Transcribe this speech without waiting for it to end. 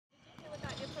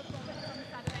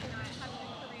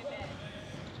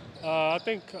I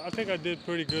think I did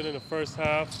pretty good in the first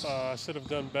half. I should have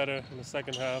done better in the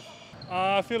second half.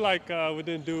 I feel like we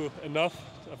didn't do enough.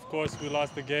 Of course, we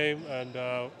lost the game, and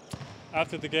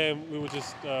after the game, we were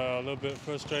just a little bit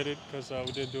frustrated because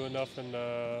we didn't do enough, and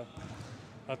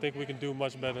I think we can do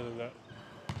much better than that.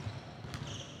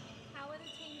 How are the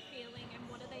team feeling and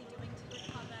what are they doing to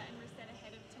recover and reset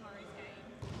ahead of tomorrow's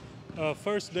game?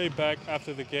 First day back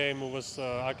after the game, it was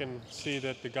I can see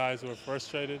that the guys were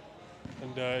frustrated,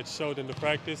 and it showed in the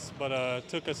practice. But it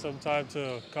took us some time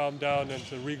to calm down and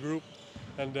to regroup.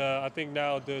 And I think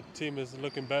now the team is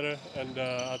looking better, and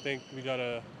I think we got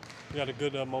a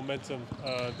good momentum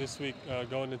this week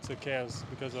going into Cairns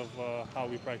because of how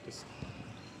we practice.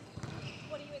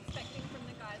 What are you expecting from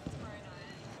the guys tomorrow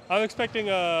night? I'm expecting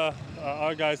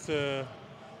our guys to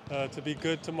be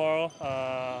good tomorrow.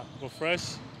 We're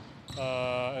fresh,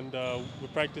 and we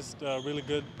practiced really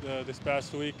good this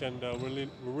past week, and we're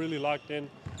really locked in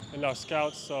our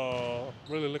scouts. So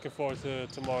really looking forward to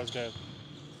tomorrow's game.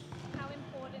 How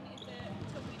important is it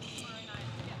to win tomorrow night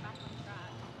to get back on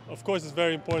track? Of course, it's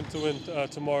very important to win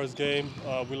tomorrow's game.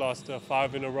 We lost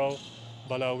 5 in a row,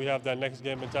 but we have that next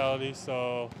game mentality.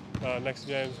 So next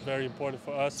game is very important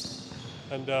for us,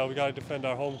 and we got to defend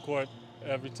our home court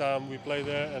every time we play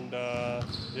there. And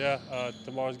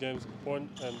tomorrow's game is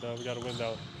important, and we got to win that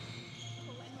one.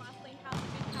 Cool. And lastly, how's it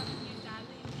been having your dad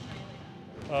in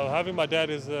Australia? Having my dad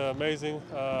is amazing.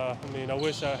 I mean, I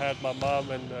wish I had my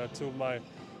mom and two of my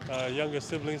younger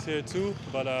siblings here too,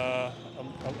 but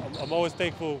I'm always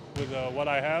thankful with what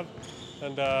I have,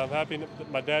 and I'm happy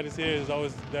that my dad is here. He's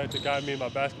always there to guide me in my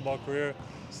basketball career,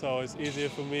 so it's easier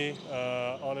for me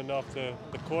on and off the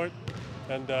court,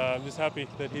 and I'm just happy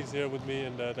that he's here with me,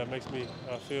 and that makes me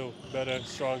feel better,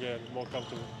 stronger, and more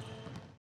comfortable.